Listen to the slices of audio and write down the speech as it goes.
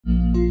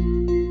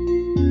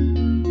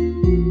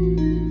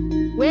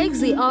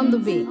Asake on the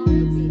beat.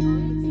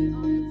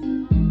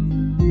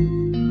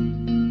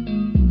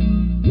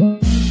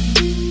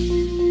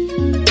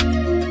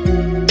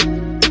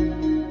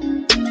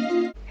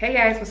 Hey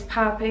guys, what's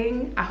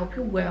popping? I hope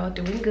you're well,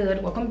 doing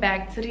good. Welcome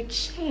back to the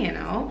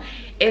channel.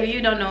 If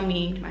you don't know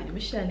me, my name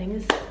is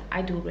Schellings.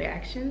 I do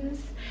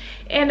reactions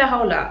and a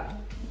whole lot.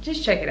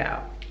 Just check it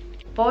out.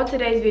 For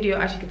today's video,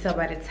 as you can tell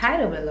by the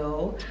title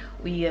below,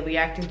 we are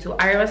reacting to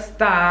Ayra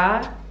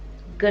Starr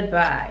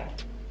Goodbye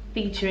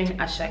featuring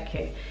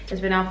Asake.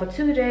 It's been out for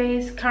 2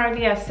 days,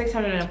 currently at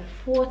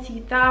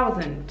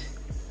 640,000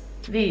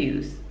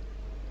 views.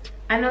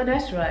 I know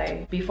that's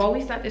right. Before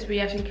we start this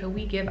reaction, can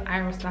we give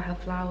Ayra Starr her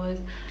flowers?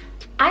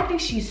 I think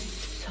she's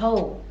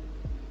so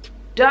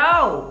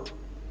dope.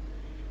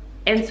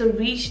 And to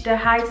reach the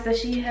heights that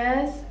she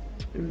has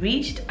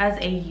reached as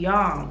a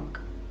young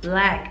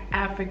Black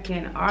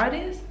African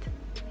artist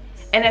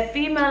and a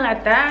female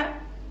at that,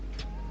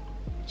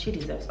 she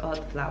deserves all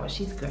the flowers.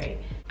 She's great.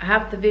 I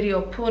have the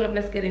video pulled up.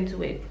 Let's get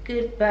into it.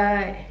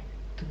 Goodbye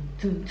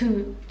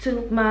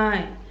to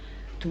my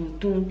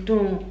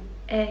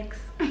ex.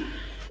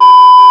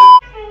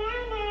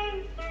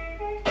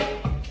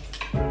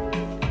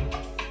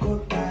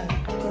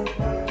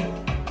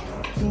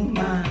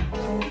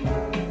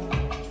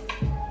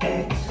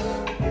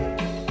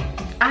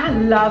 I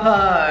love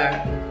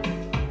her.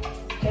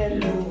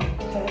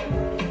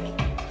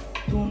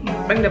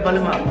 Bring the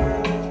volume up.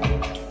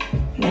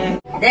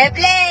 They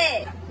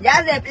play.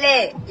 Just they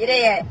play. You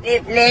know, they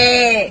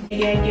play.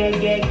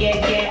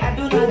 Yeah. I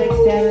do not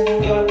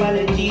accept your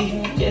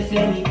apology. Just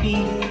let me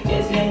be.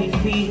 Just let me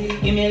breathe.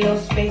 Give me a little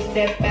space.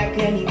 Step back.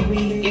 Let me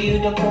breathe. Give you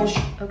the push.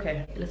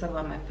 Okay, let's talk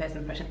about my first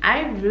impression.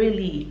 I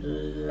really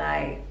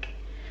like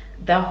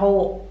the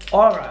whole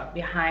aura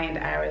behind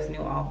Ayra's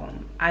new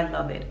album. I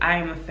love it. I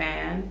am a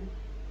fan.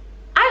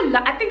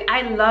 I think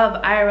I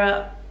love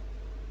Ayra.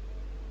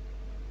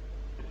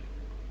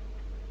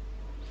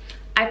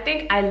 I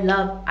think I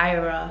love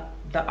Ayra,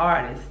 the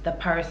artist, the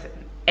person.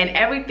 And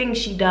everything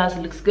she does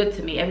looks good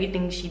to me.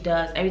 Everything she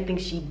does, everything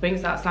she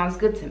brings out sounds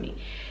good to me.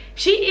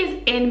 She is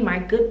in my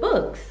good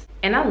books.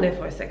 And I live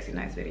for a sexy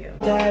nice video.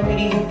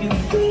 Okay,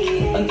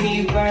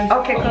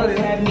 cool.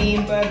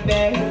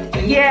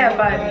 Yeah,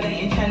 but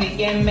Ain't trying to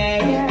get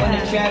mad.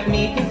 Wanna trap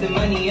me cause the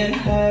money and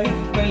her.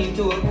 Bring you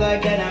to a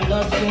god that I'm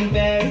lost and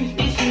buried.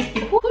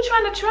 who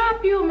trying to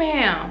trap you,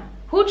 ma'am?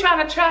 Who trying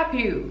to trap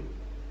you?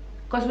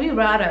 Cause we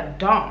rather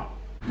don't.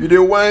 You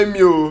didn't whine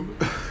me, oh.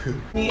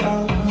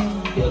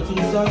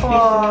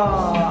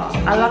 Oh,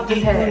 I love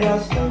this head.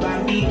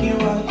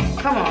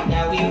 Come on.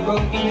 Now we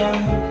broken up,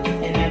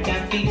 and I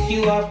can fix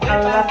you up. I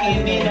love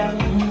this head.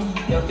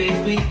 Your face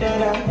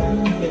twisted up,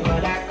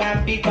 because I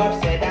can't pick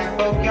up. Said I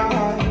broke your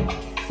heart,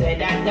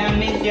 said I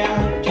damaged you,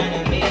 trying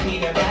to make me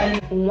the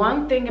bad.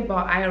 One thing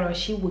about Ayra,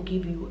 she will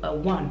give you a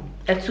 1,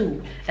 a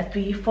 2, a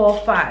 3, 4,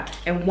 5,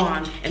 and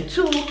 1, and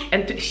 2,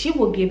 and 3. She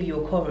will give you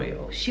a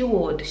choreo. She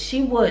would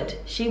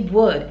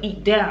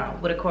eat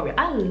down with a choreo.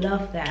 I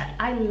love that.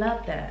 I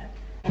love that.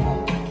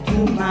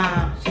 To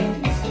my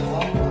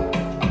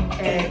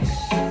ex.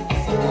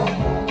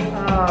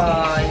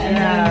 Oh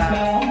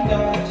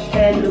yeah.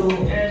 Hello.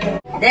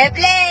 They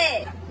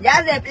play.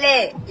 Just they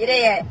play. You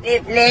know, they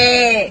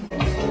play.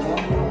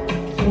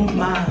 To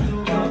my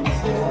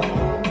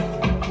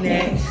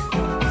next.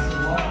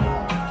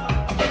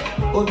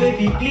 Oh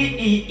baby,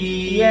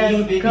 please. Yes,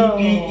 oh, baby, go.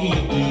 Please.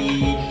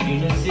 You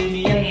know, see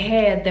me. The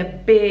hair, the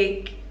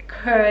big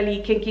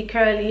curly, kinky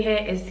curly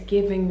hair is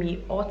giving me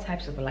all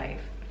types of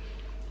life.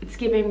 It's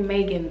giving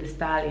Megan Thee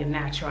Stallion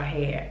natural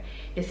hair.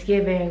 It's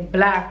giving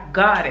Black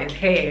Goddess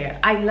hair.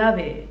 I love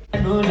it. I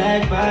don't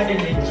like bad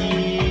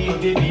energy, oh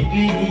baby,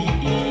 please.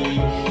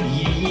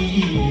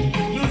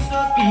 You so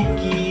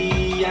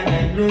picky, and I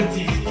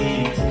noticed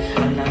it.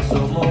 And I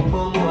saw more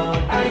come on,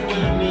 I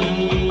give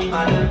me,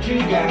 I don't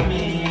trigger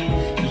me.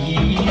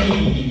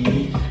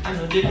 I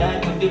know the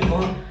life of the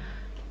fun.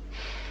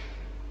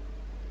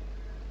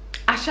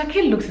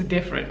 Asake looks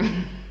different.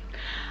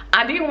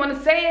 I didn't want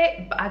to say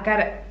it, but I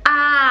gotta.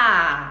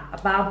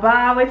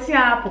 Baba with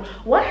Tiapo.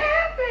 What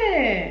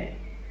happened?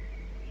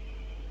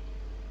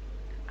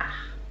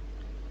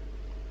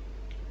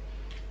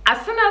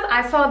 As soon as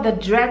I saw the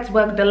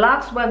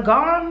locks were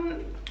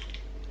gone.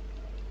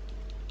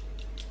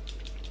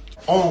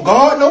 On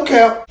God, no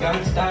cap.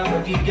 Can't stop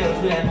with the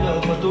girls we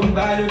love, but don't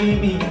bother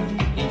me.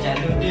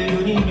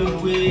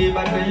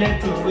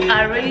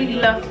 I really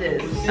love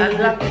this. I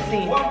love the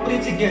scene. Walk me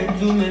to get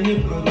too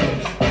many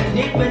problems.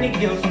 Need many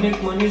girls make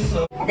money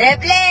so. They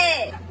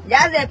play.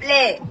 Just they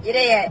play. You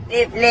know,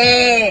 they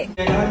play.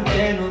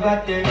 10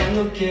 over 10, I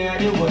don't care, I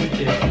don't want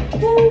it.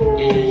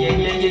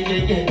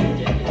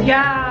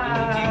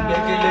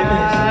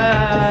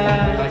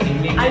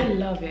 I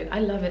love it. I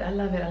love it. I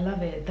love it. I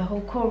love it. The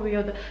whole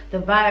choreo, the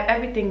vibe,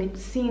 everything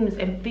seems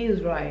and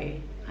feels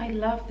right. I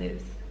love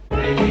this.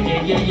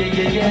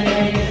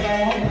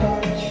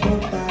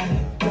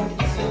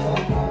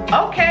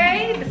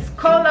 Okay, this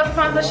call of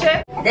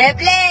sponsorship. They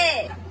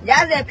play.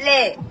 Just they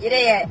play. You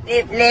know,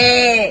 they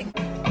play.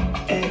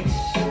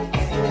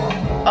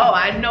 Oh,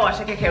 I know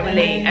Asake can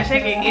relate.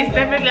 Asake is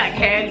definitely like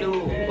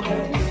hello.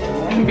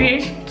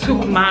 Bitch to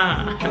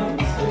man.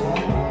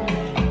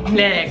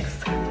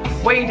 Next.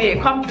 What you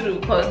did, come through,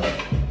 cause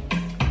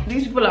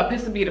these people are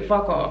pissing me the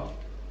fuck off.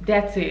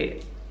 That's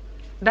it.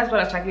 That's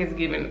what Asake is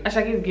giving.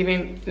 Asake is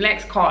giving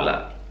next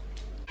caller.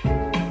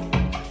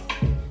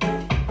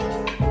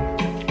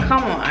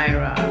 Come on,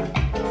 Ayra.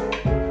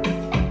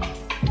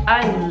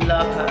 I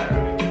love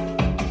her.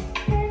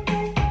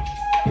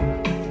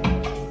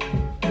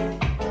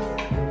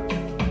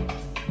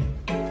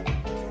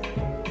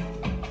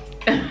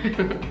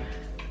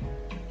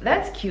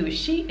 That's cute.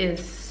 She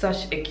is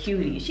such a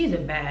cutie. She's a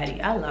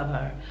baddie. I love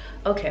her.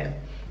 Okay,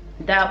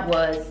 that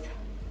was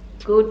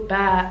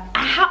Goodbye.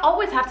 I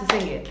always have to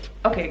sing it.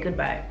 Okay,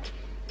 Goodbye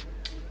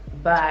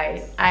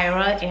by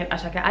Ayra and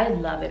Asake. I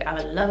love it. I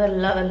love it,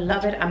 love it,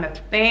 love it. I'm a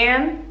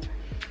fan.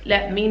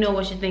 Let me know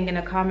what you think in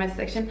the comment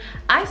section.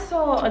 I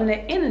saw on the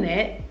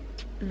internet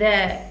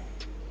that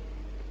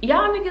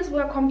y'all niggas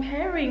were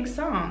comparing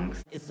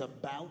songs. It's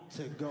about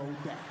to go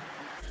down.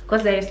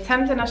 Because there's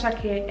Thames and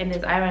Asake and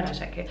there's Ayra and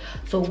Asake.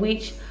 So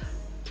which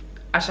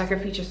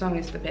Asake feature song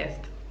is the best?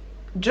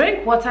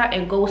 Drink water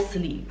and go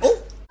sleep.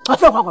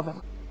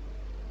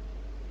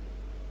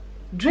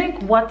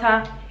 Drink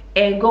water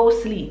and go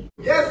sleep.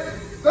 Yes,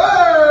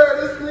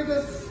 sir. This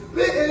nigga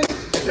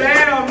spitting.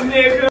 Damn,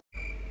 nigga.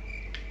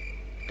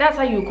 That's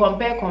how you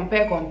compare. Go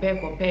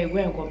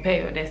and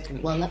compare your destiny.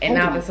 Well, and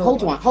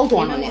hold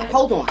on on that.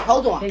 Hold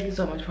on. Thank you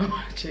so much for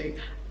watching.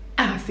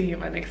 I'll see you in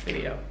my next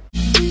video.